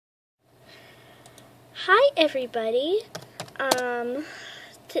Hi everybody. It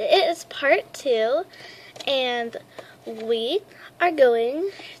is part 2 and we are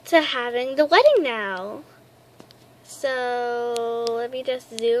going to having the wedding now. So let me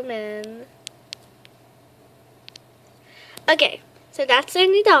just zoom in. Okay, so that's our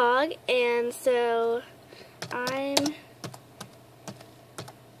new dog, and so I'm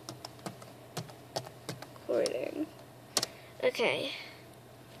recording. Okay.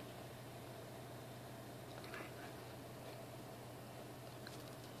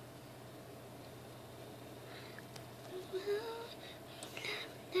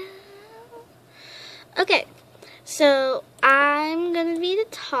 Okay, so I'm gonna be the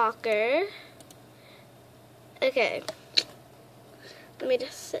talker. Okay, let me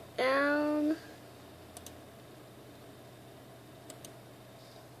just sit down.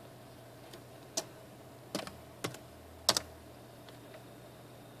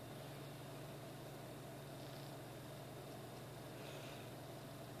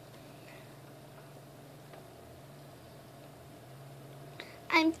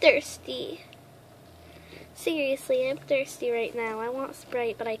 I'm thirsty. Seriously, I'm thirsty right now. I want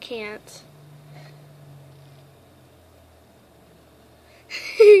Sprite, but I can't.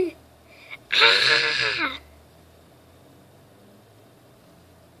 Ah!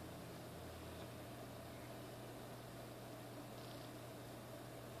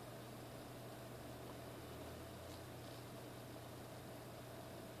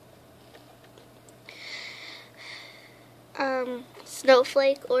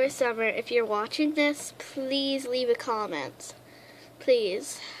 Snowflake or Summer, if you're watching this, please leave a comment.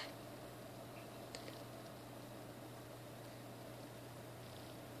 Please.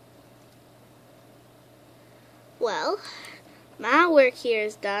 Well, my work here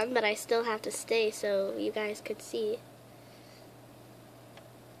is done, but I still have to stay so you guys could see.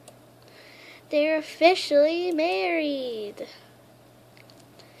 They're officially married.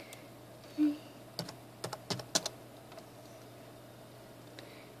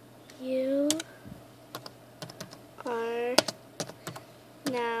 You are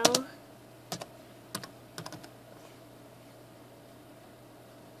now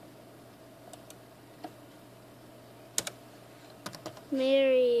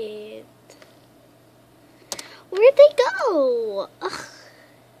married. Where'd they go? Ugh.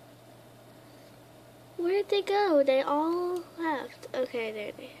 Where'd they go? They all left. Okay,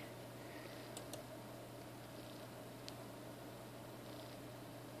 there they are.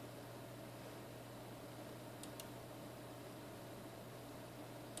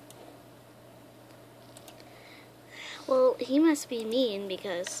 Well, he must be mean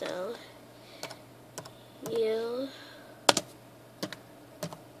because so you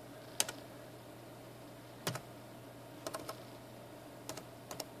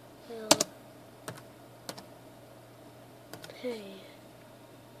will pay.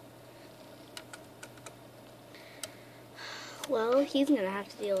 Well, he's gonna have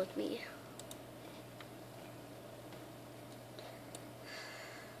to deal with me.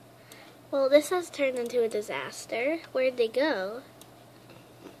 Well, this has turned into a disaster. Where'd they go?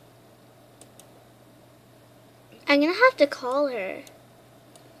 I'm gonna have to call her.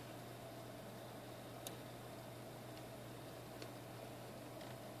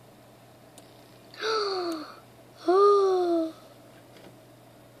 Oh!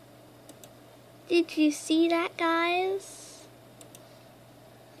 Did you see that, guys?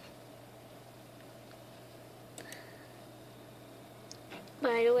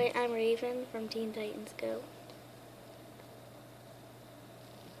 By the way, I'm Raven from Teen Titans Go.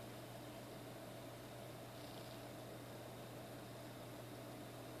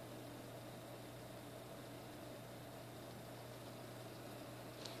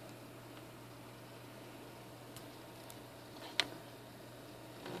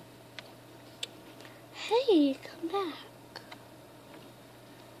 Hey, come back.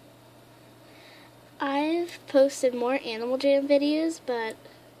 I've posted more Animal Jam videos, but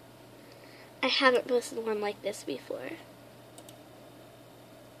I haven't posted one like this before.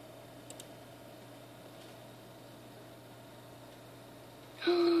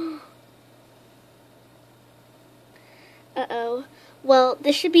 Uh-oh. Well,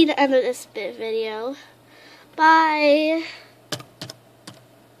 this should be the end of this video. Bye!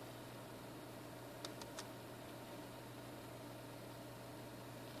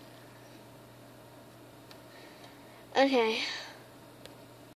 Okay.